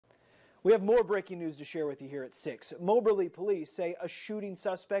We have more breaking news to share with you here at 6. Moberly police say a shooting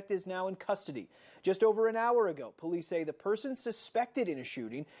suspect is now in custody. Just over an hour ago, police say the person suspected in a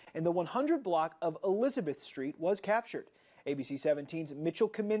shooting in the 100 block of Elizabeth Street was captured. ABC 17's Mitchell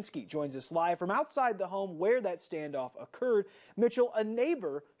Kaminsky joins us live from outside the home where that standoff occurred. Mitchell, a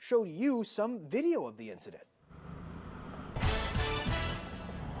neighbor showed you some video of the incident.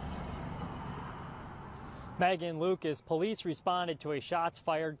 Megan, Lucas, police responded to a shots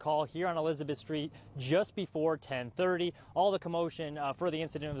fired call here on Elizabeth Street just before 10:30. All the commotion for the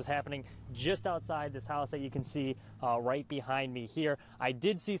incident was happening just outside this house that you can see right behind me here. I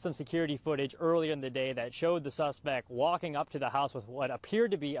did see some security footage earlier in the day that showed the suspect walking up to the house with what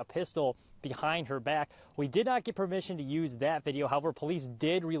appeared to be a pistol behind her back. We did not get permission to use that video. However, police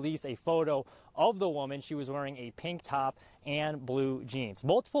did release a photo of the woman. She was wearing a pink top and blue jeans.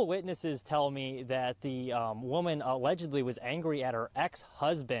 Multiple witnesses tell me that the woman allegedly was angry at her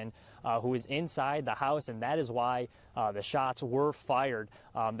ex-husband who was inside the house, and that is why the shots were fired.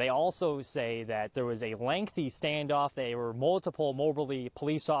 They also say that there was a lengthy standoff. There were multiple Moberly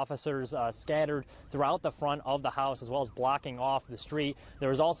police officers scattered throughout the front of the house, as well as blocking off the street. There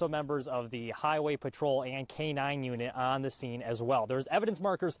was also members of the Highway Patrol and K-9 unit on the scene as well. There was evidence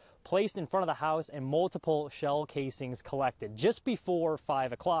markers placed in front of the house and multiple shell casings collected. Just before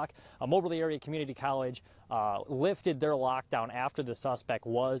 5 o'clock, Moberly Area Community College lifted their lockdown after the suspect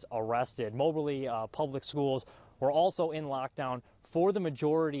was arrested. Moberly Public Schools were also in lockdown for the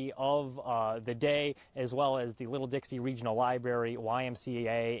majority of the day, as well as the Little Dixie Regional Library,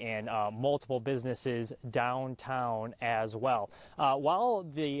 YMCA, and multiple businesses downtown as well. While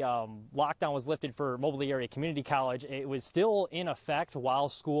the lockdown was lifted for Moberly Area Community College, it was still in effect while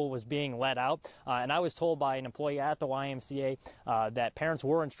school was being let out. And I was told by an employee at the YMCA that parents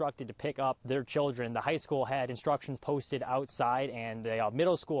were instructed to pick up their children. The high school had instructions posted outside, and the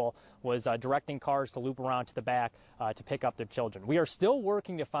middle school was directing cars to loop around to the back to pick up their children. We are still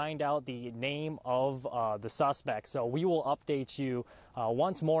working to find out the name of the suspect, so we will update you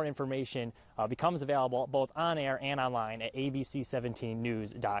once more information becomes available both on air and online at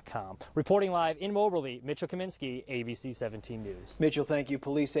abc17news.com. Reporting live in Moberly, Mitchell Kaminsky, ABC 17 News. Mitchell, thank you.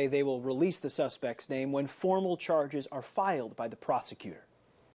 Police say they will release the suspect's name when formal charges are filed by the prosecutor.